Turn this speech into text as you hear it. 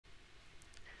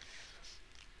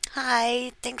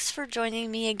Hi, thanks for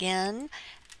joining me again.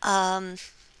 Um,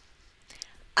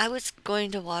 I was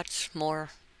going to watch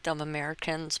more Dumb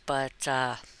Americans, but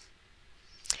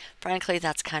frankly,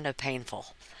 that's kind of painful.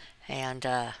 And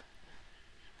I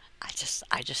just,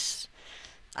 I just,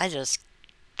 I just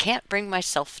can't bring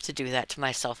myself to do that to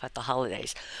myself at the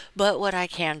holidays. But what I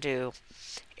can do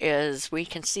is we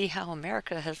can see how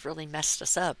America has really messed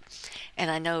us up.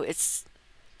 And I know it's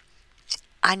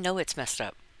messed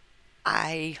up.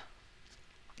 I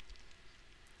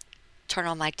turn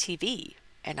on my TV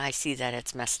and I see that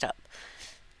it's messed up.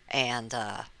 And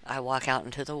I walk out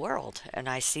into the world and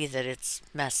I see that it's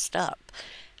messed up.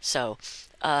 So,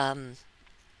 um,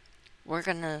 we're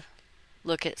gonna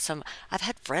look at some. I've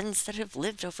had friends that have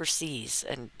lived overseas,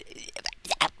 and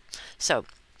so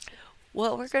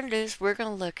what we're gonna do is we're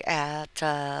gonna look at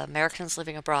Americans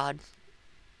living abroad.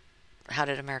 How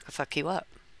did America fuck you up?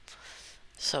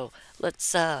 So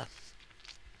let's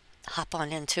hop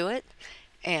on into it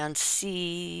and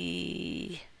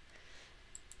see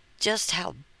just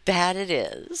how bad it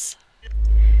is.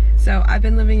 So I've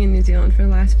been living in New Zealand for the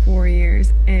last 4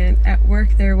 years, and at work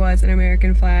there was an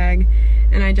American flag,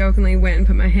 and I jokingly went and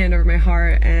put my hand over my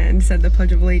heart and said the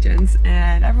Pledge of Allegiance,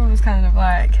 and everyone was kind of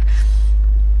like,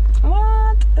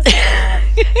 what is that?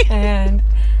 And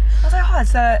I was like,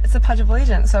 oh, it's the Pledge of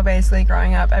Allegiance. So basically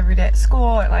growing up every day at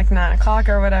school at like 9 o'clock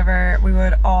or whatever, we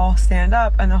would all stand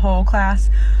up and the whole class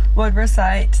would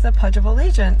recite the Pledge of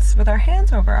Allegiance with our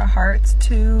hands over our hearts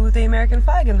to the American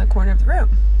flag in the corner of the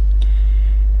room.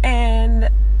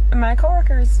 And my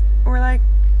coworkers were like,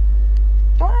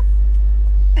 what?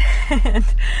 And,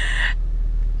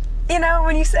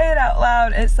 when you say it out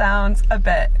loud, it sounds a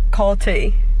bit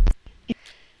culty.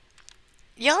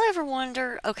 Y'all ever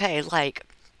wonder? Okay, like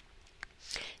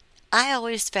I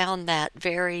always found that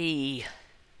very.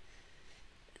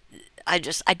 I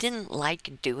didn't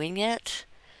like doing it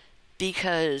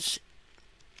because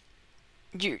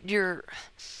you're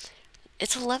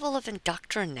it's a level of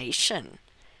indoctrination.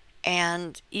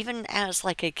 And even as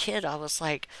like a kid, I was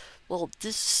like, well,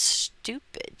 this is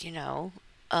stupid.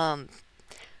 Um,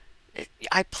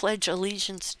 I pledge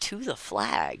allegiance to the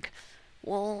flag.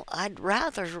 Well, I'd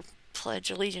rather pledge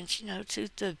allegiance, to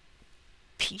the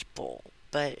people.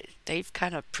 But they've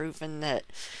kind of proven that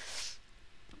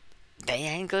they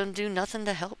ain't gonna do nothing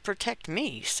to help protect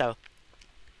me. So,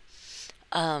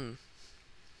 um,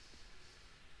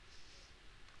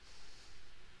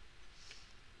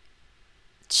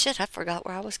 shit, I forgot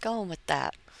where I was going with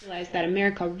that. Realized that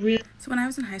America really. So, when I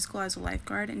was in high school, I was a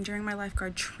lifeguard, and during my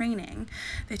lifeguard training,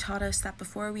 they taught us that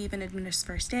before we even administered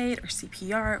first aid or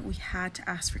CPR, we had to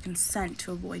ask for consent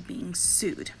to avoid being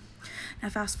sued. Now,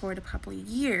 fast forward a couple of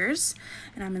years,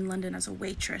 and I'm in London as a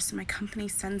waitress, and my company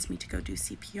sends me to go do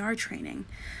CPR training.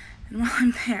 And while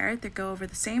I'm there, they go over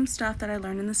the same stuff that I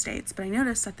learned in the States, but I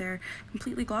notice that they're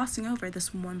completely glossing over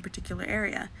this one particular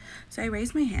area. So I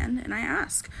raise my hand and I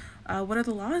ask, what are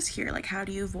the laws here? Like, how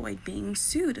do you avoid being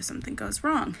sued if something goes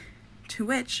wrong? To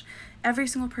which every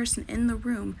single person in the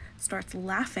room starts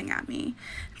laughing at me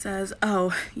and says,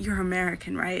 oh, you're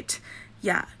American, right?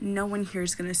 Yeah, no one here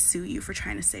is going to sue you for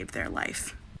trying to save their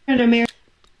life. In America.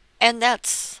 And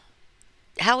that's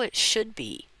how it should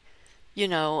be. You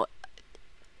know,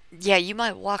 yeah, you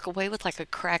might walk away with like a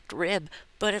cracked rib,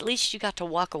 but at least you got to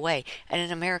walk away. And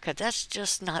in America, that's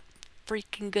just not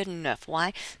freaking good enough.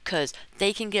 Why? Because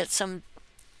they can get some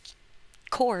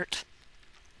court.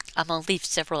 I'm going to leave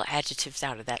several adjectives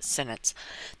out of that sentence.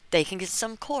 They can get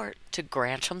some court to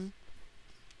grant them.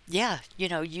 Yeah, you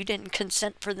didn't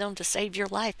consent for them to save your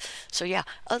life. So, yeah,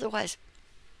 otherwise,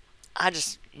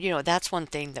 that's one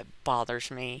thing that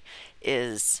bothers me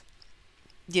is,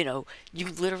 you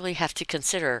literally have to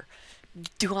consider,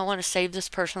 do I want to save this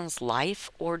person's life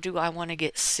or do I want to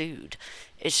get sued?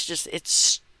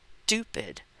 It's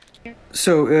stupid.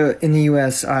 So in the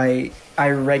U.S., I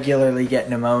regularly get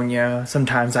pneumonia.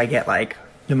 Sometimes I get like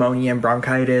pneumonia and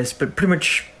bronchitis, but pretty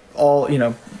much all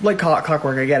like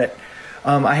clockwork. I get it.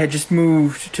 I had just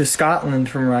moved to Scotland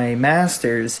for my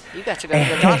master's. You got to go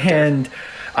to the doctor. And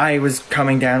I was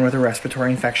coming down with a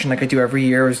respiratory infection like I do every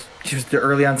year. It was just the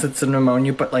early onsets of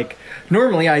pneumonia, but like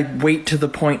normally I wait to the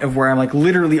point of where I'm like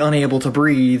literally unable to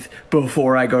breathe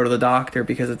before I go to the doctor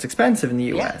because it's expensive in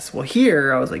the US. Yeah. Well,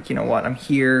 here I was like, you know what? I'm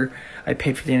here. I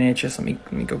paid for the NHS.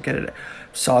 Let me go get it.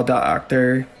 Saw a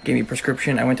doctor, gave me a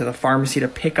prescription. I went to the pharmacy to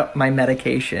pick up my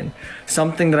medication,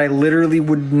 something that I literally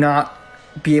would not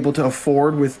be able to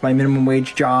afford with my minimum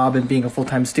wage job and being a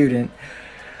full-time student.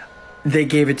 They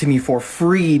gave it to me for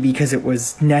free because it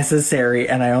was necessary,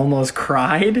 and I almost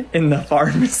cried in the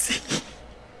pharmacy.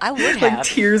 I would have. Like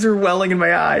tears were welling in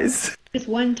my eyes. this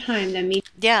one time that made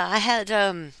Yeah, I had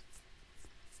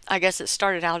I guess it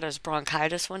started out as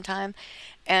bronchitis one time,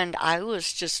 and I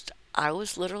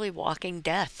was literally walking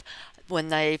death. When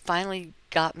they finally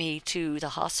got me to the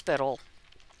hospital,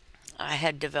 I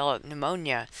had developed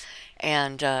pneumonia,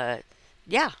 and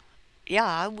yeah,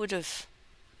 yeah,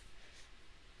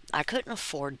 I couldn't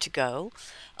afford to go.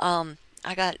 Um,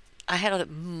 I got, I had a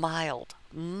mild,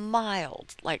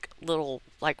 like little,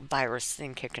 like virus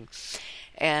thing kicking.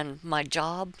 And my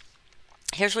job,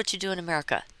 here's what you do in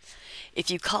America. If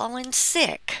you call in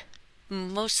sick,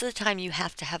 most of the time you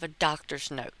have to have a doctor's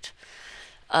note.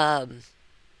 Um,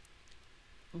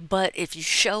 but if you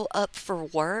show up for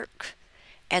work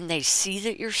and they see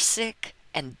that you're sick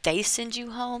and they send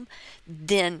you home,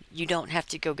 then you don't have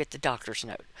to go get the doctor's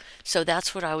note. So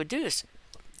that's what I would do is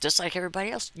just like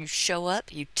everybody else, you show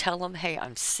up, you tell them, hey,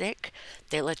 I'm sick.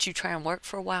 They let you try and work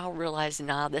for a while, realize,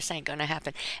 nah, this ain't going to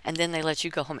happen. And then they let you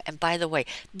go home. And by the way,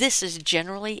 this is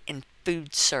generally in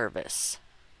food service.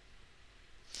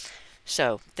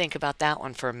 So think about that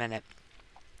one for a minute.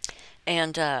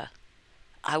 And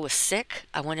I was sick.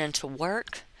 I went into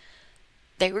work.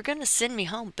 They were going to send me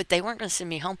home, but they weren't going to send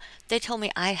me home. They told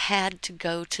me I had to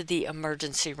go to the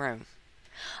emergency room.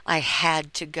 I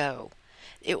had to go.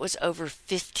 It was over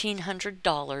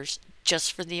 $1,500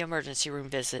 just for the emergency room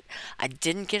visit. I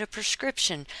didn't get a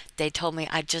prescription. They told me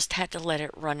I just had to let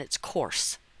it run its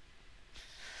course.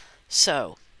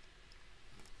 So,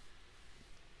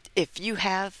 if you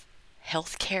have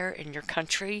health care in your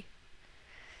country,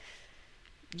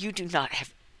 you do not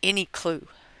have any clue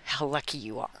how lucky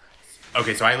you are.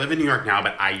 Okay, so I live in New York now,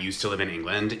 but I used to live in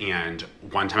England. And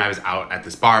one time I was out at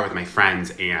this bar with my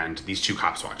friends, and these two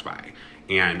cops walked by.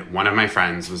 And one of my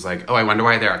friends was like, oh, I wonder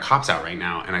why there are cops out right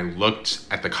now. And I looked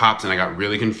at the cops, and I got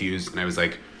really confused. And I was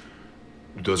like,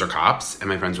 those are cops? And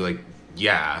my friends were like,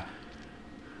 yeah.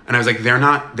 And I was like, they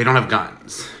don't have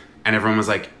guns. And everyone was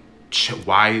like,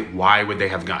 why would they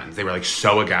have guns? They were like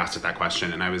so aghast at that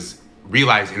question. And I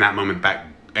realized in that moment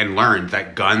and learned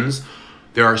that guns,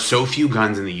 there are so few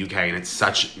guns in the UK, and it's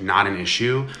such not an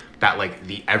issue that like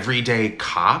the everyday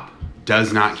cop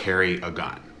does not carry a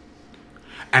gun.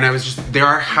 And there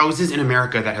are houses in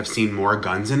America that have seen more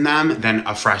guns in them than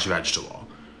a fresh vegetable.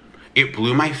 It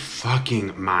blew my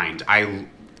fucking mind. I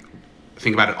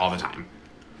think about it all the time.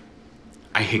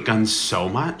 I hate guns so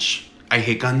much.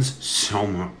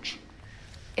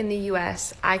 In the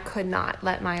US, I could not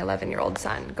let my 11-year-old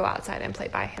son go outside and play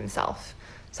by himself.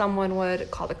 Someone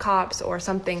would call the cops or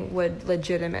something would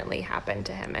legitimately happen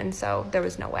to him, and so there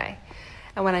was no way.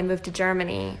 And when I moved to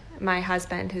Germany, my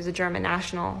husband, who's a German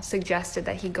national, suggested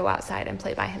that he go outside and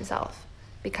play by himself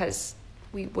because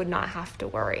we would not have to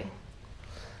worry.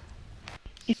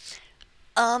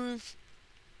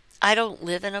 I don't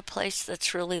live in a place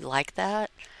that's really like that.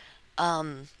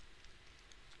 Um,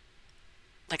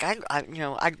 like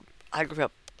I grew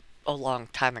up a long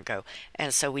time ago,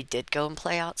 and so we did go and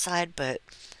play outside, but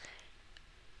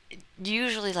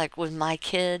usually like with my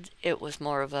kid, it was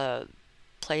more of a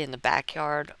play in the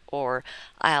backyard, or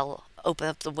I'll open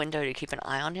up the window to keep an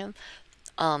eye on him.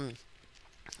 Um,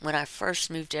 when I first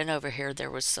moved in over here, there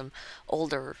was some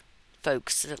older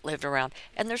folks that lived around,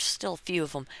 and there's still a few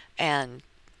of them, and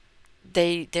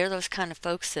they're those kind of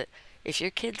folks that if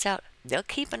your kid's out, they'll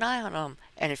keep an eye on them,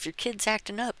 and if your kid's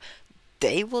acting up,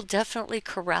 they will definitely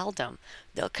corral them.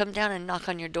 They'll come down and knock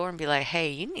on your door and be like, hey,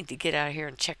 you need to get out here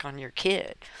and check on your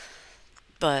kid.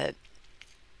 But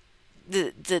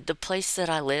the place that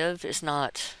I live is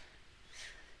not,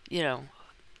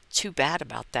 too bad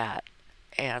about that.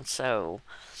 And so,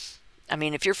 I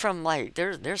mean, if you're from like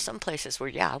there's some places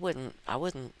where I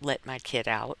wouldn't let my kid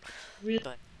out.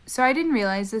 But So I didn't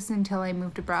realize this until I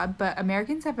moved abroad, but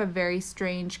Americans have a very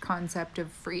strange concept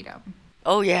of freedom.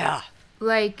 oh yeah.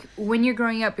 Like, when you're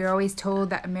growing up, you're always told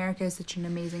that America is such an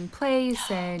amazing place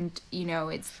and,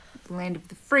 it's the land of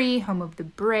the free, home of the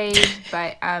brave.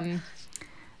 But,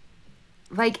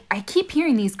 like, I keep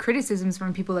hearing these criticisms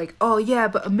from people like, oh, yeah,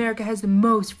 but America has the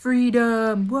most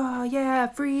freedom. Wow, yeah,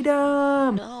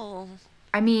 freedom. No.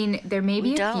 I mean, there may We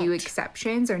be a few don't.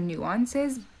 exceptions or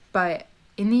nuances, but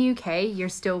in the UK, you're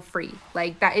still free.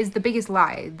 Like, that is the biggest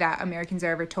lie that Americans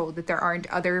are ever told, that there aren't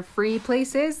other free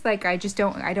places. Like, I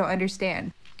don't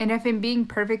understand. And if I'm being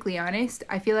perfectly honest,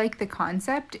 I feel like the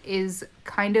concept is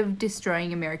kind of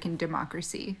destroying American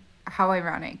democracy. How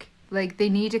ironic. Like, they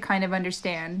need to kind of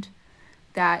understand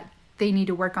that they need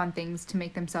to work on things to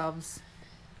make themselves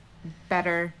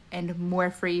better and more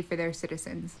free for their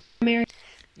citizens.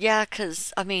 Yeah,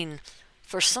 'cause I mean,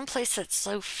 for some place that's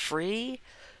so free,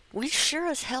 we sure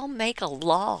as hell make a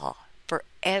law for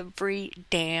every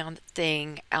damn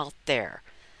thing out there.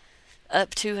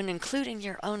 up to and including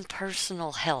your own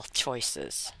personal health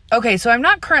choices. Okay, so I'm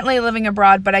not currently living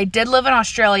abroad, but I did live in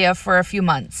Australia for a few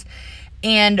months.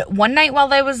 And one night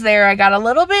while I was there, I got a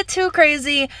little bit too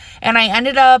crazy and I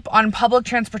ended up on public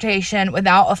transportation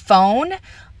without a phone.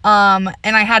 And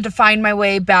I had to find my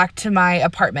way back to my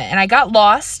apartment and I got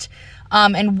lost.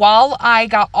 And while I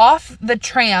got off the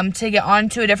tram to get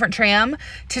onto a different tram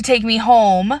to take me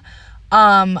home,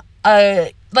 a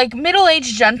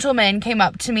middle-aged gentleman came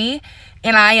up to me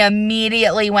and I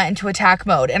immediately went into attack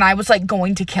mode and I was like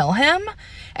going to kill him.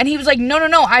 And he was like, no,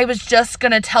 I was just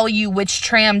going to tell you which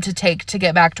tram to take to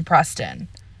get back to Preston.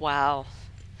 Wow.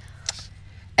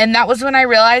 And that was when I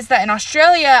realized that in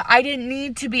Australia, I didn't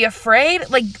need to be afraid.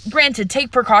 Like, granted,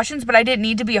 take precautions, but I didn't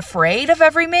need to be afraid of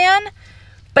every man.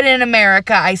 But in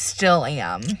America, I still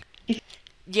am.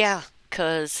 Yeah,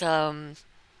 because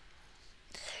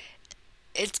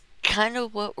it's kind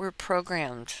of what we're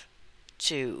programmed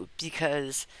to,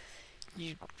 because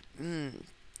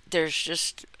there's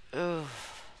just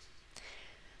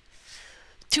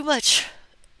too much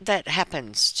that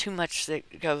happens, too much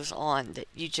that goes on, that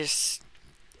you just,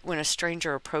 when a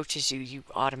stranger approaches you, you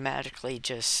automatically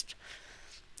just,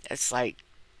 it's like,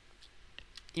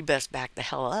 you best back the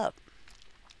hell up.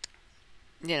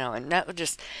 You know, and that would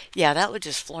just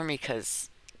floor me, because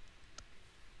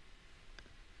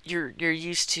you're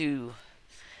used to,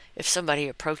 if somebody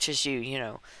approaches you, you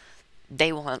know,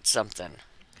 they want something.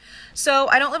 So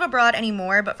I don't live abroad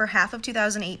anymore, but for half of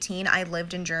 2018, I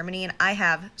lived in Germany, and I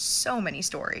have so many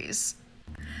stories.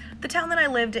 The town that I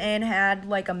lived in had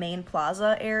like a main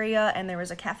plaza area, and there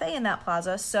was a cafe in that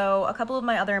plaza, so a couple of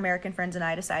my other American friends and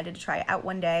I decided to try it out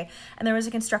one day, and there was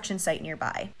a construction site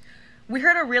nearby. We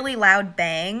heard a really loud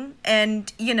bang,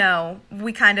 and, you know,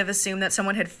 we kind of assumed that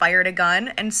someone had fired a gun,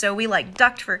 and so we, like,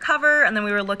 ducked for cover, and then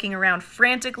we were looking around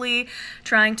frantically,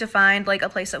 trying to find, like, a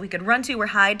place that we could run to or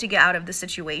hide to get out of the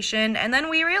situation, and then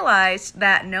we realized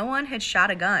that no one had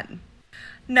shot a gun.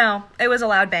 No, it was a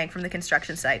loud bang from the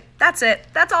construction site. That's it.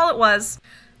 That's all it was.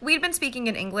 We'd been speaking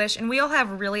in English, and we all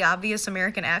have really obvious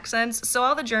American accents, so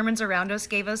all the Germans around us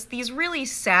gave us these really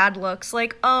sad looks,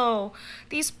 like, oh,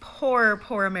 these poor,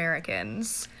 poor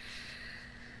Americans.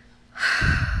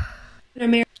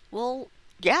 Well,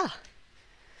 yeah.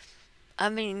 I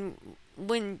mean,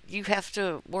 when you have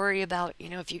to worry about, you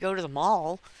know, if you go to the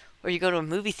mall, or you go to a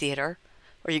movie theater,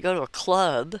 or you go to a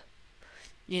club,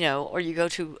 you know, or you go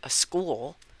to a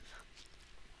school,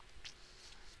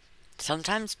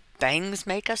 sometimes bangs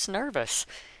make us nervous.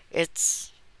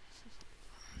 It's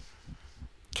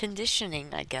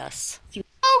conditioning, I guess.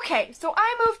 Okay, so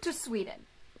I moved to Sweden.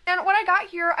 And when I got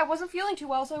here, I wasn't feeling too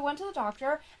well, so I went to the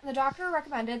doctor, and the doctor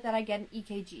recommended that I get an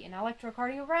EKG, an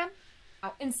electrocardiogram.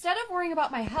 Now, instead of worrying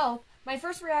about my health, my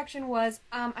first reaction was,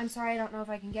 I'm sorry, I don't know if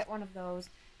I can get one of those,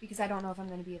 because I don't know if I'm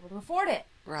going to be able to afford it.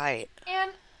 Right.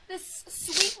 And this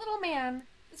sweet little man,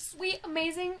 this sweet,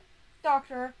 amazing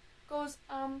doctor goes,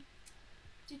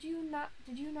 did you not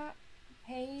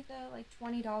pay the, like,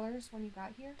 $20 when you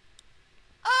got here?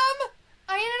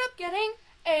 I ended up getting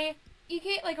a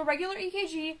regular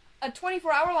EKG, a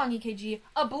 24-hour long EKG,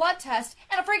 a blood test,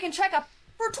 and a freaking checkup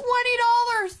for $20.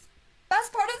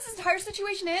 Best part of this entire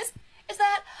situation is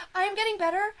that I am getting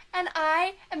better, and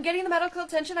I am getting the medical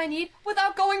attention I need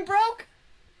without going broke.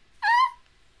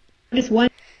 Just one.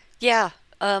 Yeah,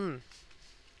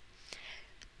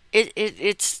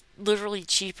 it's literally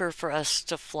cheaper for us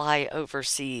to fly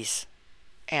overseas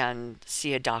and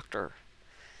see a doctor.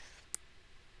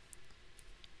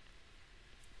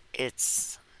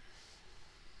 It's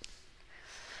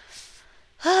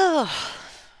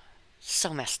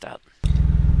so messed up.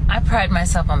 I pride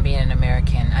myself on being an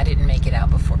American. I didn't make it out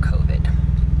before COVID,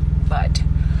 but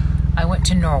I went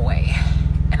to Norway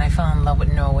and I fell in love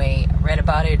with Norway. I read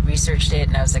about it, researched it,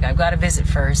 and I was like, I've got to visit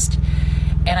first.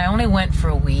 And I only went for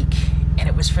a week, and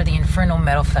it was for the Infernal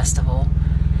Metal Festival.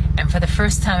 And for the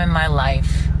first time in my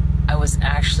life, I was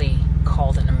actually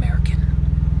called an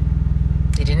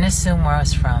American. They didn't assume where I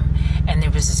was from. And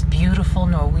there was this beautiful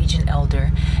Norwegian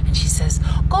elder, and she says,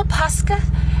 "God påske."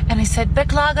 And I said,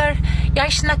 "Beklager,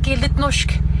 jeg snakker litt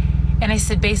norsk." And I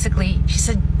said, basically, she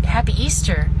said, "Happy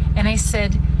Easter." And I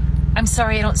said, "I'm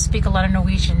sorry, I don't speak a lot of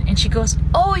Norwegian." And she goes,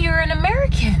 "Oh, you're an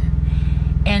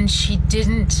American." And she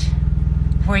didn't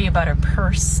worry about her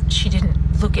purse. She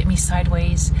didn't look at me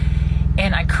sideways.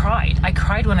 And I cried. I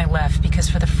cried when I left,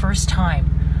 because for the first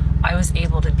time, I was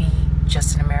able to be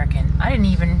just an American. I didn't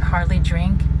even hardly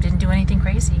drink, didn't do anything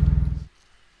crazy.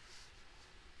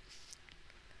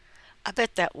 I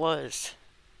bet that was.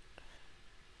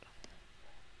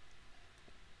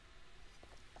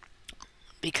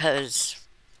 Because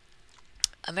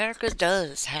America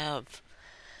does have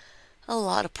a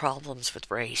lot of problems with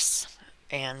race,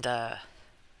 and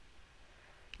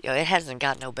it hasn't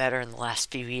gotten no better in the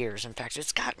last few years. In fact,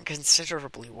 it's gotten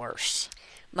considerably worse.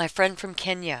 My friend from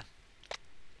Kenya,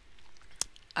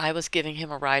 I was giving him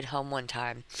a ride home one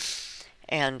time,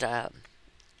 and I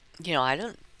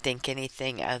don't think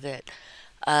anything of it.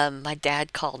 My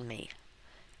dad called me,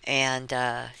 and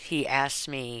he asked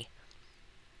me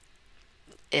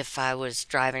if I was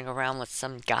driving around with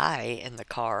some guy in the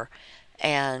car,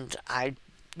 and I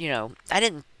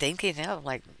didn't think anything. I was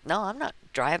like, no, I'm not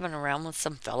driving around with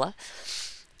some fella.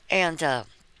 And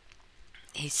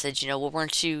he said, well,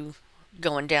 weren't you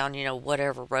going down,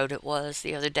 whatever road it was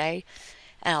the other day?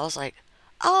 And I was like,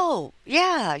 oh,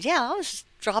 yeah, I was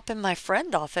dropping my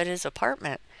friend off at his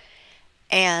apartment.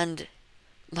 And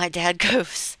my dad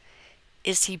goes,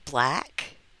 is he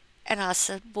black? And I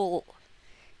said, well,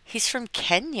 he's from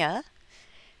Kenya.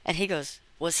 And he goes,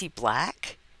 was he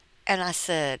black? And I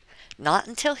said, not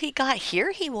until he got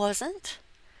here he wasn't.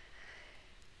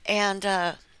 And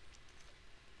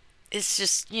it's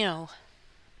just,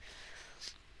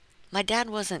 my dad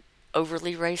wasn't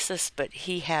overly racist, but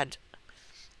he had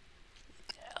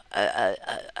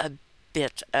a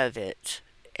bit of it.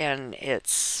 And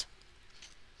it's,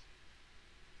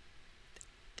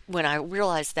 when I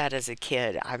realized that as a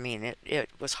kid, I mean, it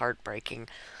was heartbreaking.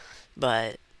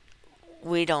 But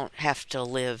we don't have to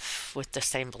live with the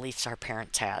same beliefs our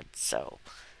parents had, so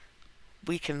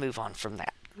we can move on from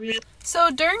that.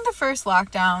 So during the first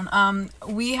lockdown,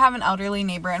 we have an elderly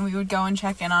neighbor, and we would go and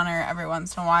check in on her every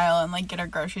once in a while and get her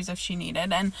groceries if she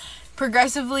needed. And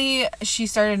progressively, she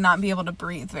started not be able to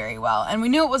breathe very well. And we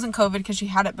knew it wasn't COVID because she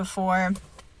had it before.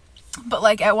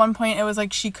 But at one point it was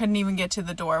she couldn't even get to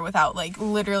the door without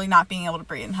literally not being able to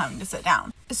breathe and having to sit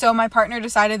down. So my partner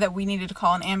decided that we needed to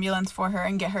call an ambulance for her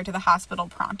and get her to the hospital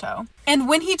pronto. And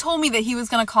when he told me that he was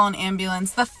going to call an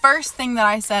ambulance, the first thing that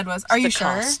I said was, are you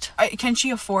sure? Can she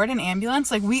afford an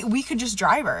ambulance? We could just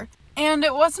drive her. And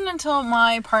it wasn't until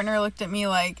my partner looked at me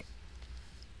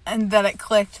and that it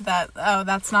clicked that, oh,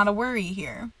 that's not a worry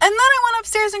here. And then I went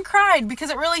upstairs and cried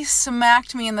because it really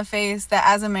smacked me in the face that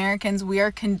as Americans, we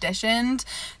are conditioned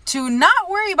to not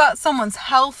worry about someone's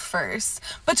health first,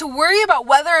 but to worry about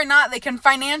whether or not they can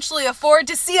financially afford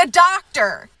to see a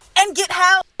doctor and get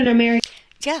help. In America.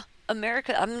 Yeah,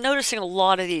 America, I'm noticing a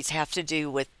lot of these have to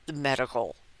do with the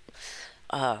medical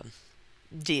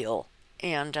deal.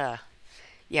 And,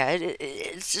 yeah,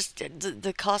 it's just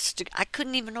the cost. I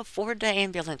couldn't even afford the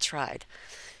ambulance ride.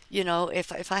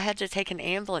 If I had to take an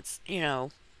ambulance,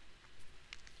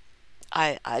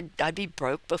 I'd be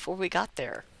broke before we got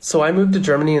there. So I moved to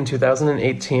Germany in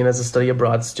 2018 as a study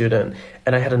abroad student,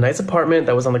 and I had a nice apartment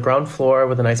that was on the ground floor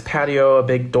with a nice patio, a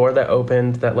big door that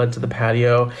opened that led to the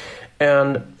patio.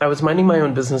 And I was minding my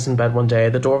own business in bed one day.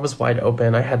 The door was wide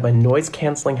open. I had my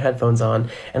noise-canceling headphones on,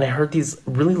 and I heard these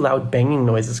really loud banging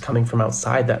noises coming from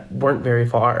outside that weren't very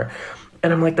far.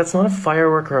 And I'm like, that's not a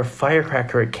firework or a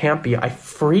firecracker. It can't be. I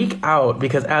freak out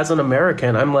because as an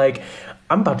American, I'm like,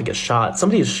 I'm about to get shot.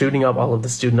 Somebody is shooting up all of the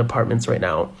student apartments right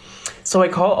now. So I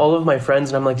call all of my friends,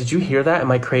 and I'm like, did you hear that?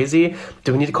 Am I crazy?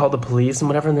 Do we need to call the police and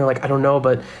whatever? And they're like, I don't know,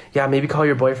 but yeah, maybe call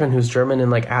your boyfriend who's German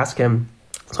and ask him.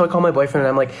 So I call my boyfriend and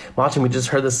I'm like, watching, we just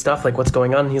heard this stuff, what's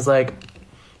going on? And he's like,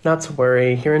 not to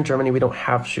worry. Here in Germany, we don't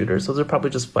have shooters. Those are probably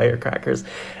just firecrackers.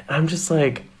 And I'm just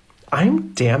like,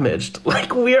 I'm damaged.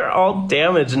 We are all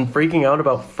damaged and freaking out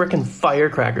about frickin'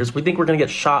 firecrackers. We think we're going to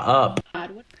get shot up.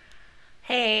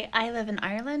 Hey, I live in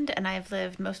Ireland and I've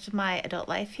lived most of my adult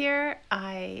life here.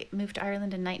 I moved to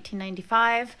Ireland in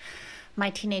 1995. My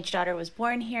teenage daughter was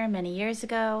born here many years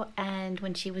ago. And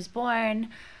when she was born,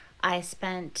 I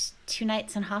spent 2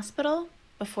 nights in hospital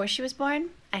before she was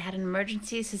born. I had an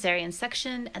emergency cesarean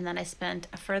section, and then I spent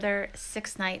a further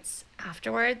 6 nights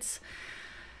afterwards.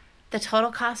 The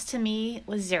total cost to me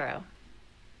was $0.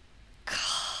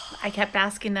 I kept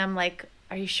asking them,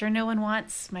 are you sure no one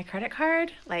wants my credit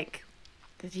card? Do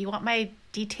you want my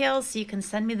details so you can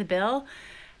send me the bill?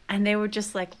 And they would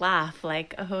just laugh,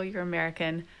 oh, you're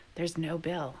American. There's no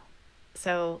bill.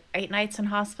 So 8 nights in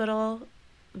hospital,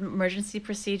 emergency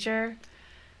procedure,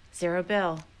 $0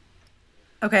 bill.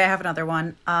 Okay, I have another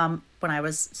one. When I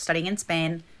was studying in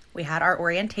Spain, we had our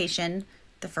orientation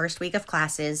the first week of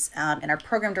classes, and our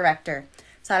program director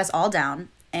sat us all down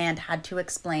and had to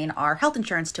explain our health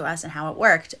insurance to us and how it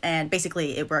worked. And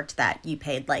basically it worked that you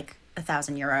paid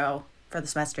 €1,000 for the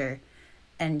semester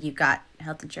and you got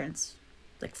health insurance,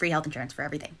 free health insurance for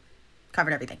everything,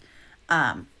 covered everything.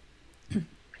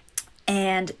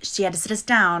 And she had to sit us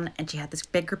down, and she had this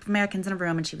big group of Americans in a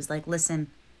room, and she was like, listen,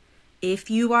 if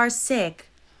you are sick,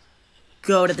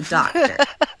 go to the doctor.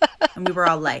 And we were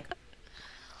all like,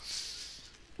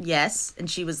 yes. And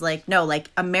she was like, no, like,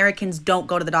 Americans don't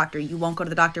go to the doctor. You won't go to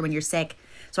the doctor when you're sick.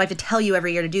 So I have to tell you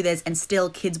every year to do this, and still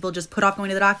kids will just put off going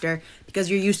to the doctor because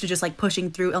you're used to just, like,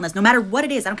 pushing through illness. No matter what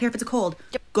it is, I don't care if it's a cold,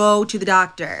 go to the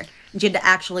doctor. And she had to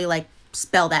actually, like,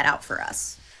 spell that out for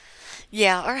us.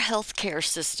 Yeah, our healthcare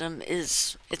system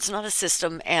it's not a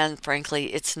system, and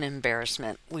frankly, it's an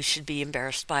embarrassment. We should be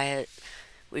embarrassed by it.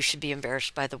 We should be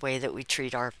embarrassed by the way that we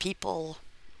treat our people.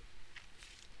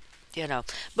 You know,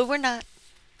 but we're not.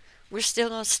 We're still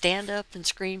going to stand up and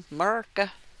scream,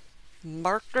 America.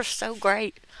 America's so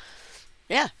great.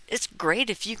 Yeah, it's great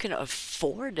if you can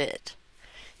afford it.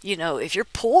 You know, if you're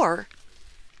poor,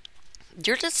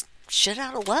 you're just shit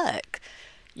out of luck.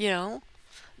 You know,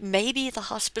 maybe the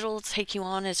hospital will take you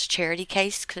on as a charity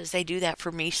case, because they do that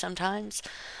for me sometimes.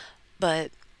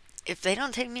 But if they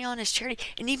don't take me on as charity,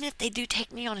 and even if they do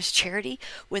take me on as charity,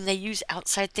 when they use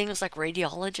outside things like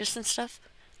radiologists and stuff,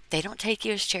 they don't take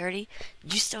you as charity.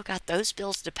 You still got those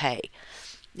bills to pay.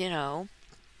 You know,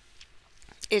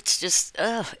 it's just,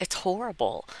 it's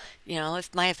horrible. You know,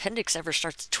 if my appendix ever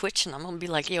starts twitching, I'm going to be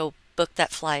like, yo, book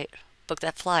that flight,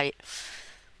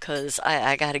 because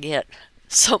I got to get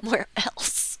somewhere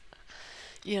else.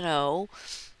 You know,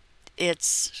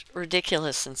 it's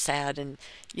ridiculous and sad, and,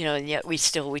 you know, and yet we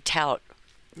tout,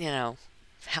 you know,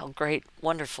 how great,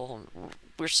 wonderful,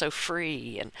 we're so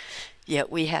free, and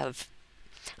yet we have,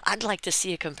 I'd like to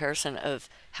see a comparison of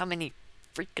how many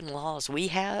freaking laws we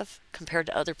have compared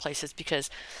to other places,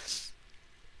 because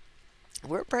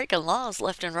we're breaking laws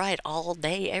left and right all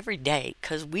day, every day,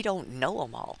 because we don't know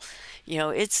them all. You know,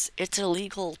 it's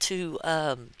illegal to,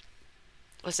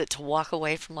 to walk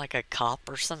away from like a cop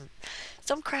or some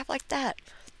crap like that.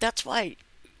 That's why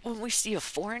when we see a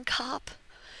foreign cop,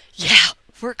 yeah,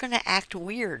 we're going to act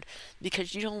weird,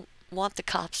 because you don't want the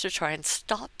cops to try and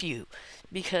stop you,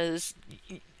 because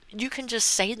you can just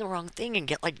say the wrong thing and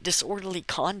get like disorderly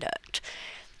conduct.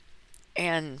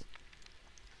 And,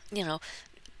 you know,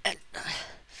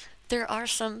 there are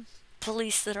some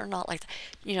police that are not like that.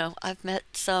 You know, I've met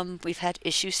some, we've had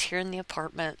issues here in the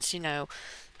apartments, you know,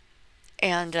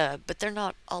 and, but they're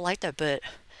not all like that, but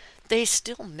they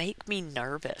still make me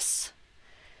nervous.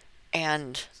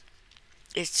 And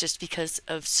it's just because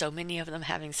of so many of them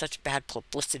having such bad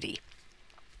publicity.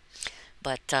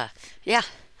 But, yeah,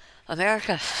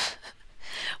 America,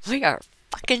 we are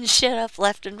fucking shit up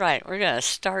left and right. We're going to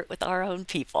start with our own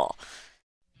people.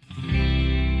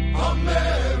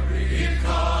 America.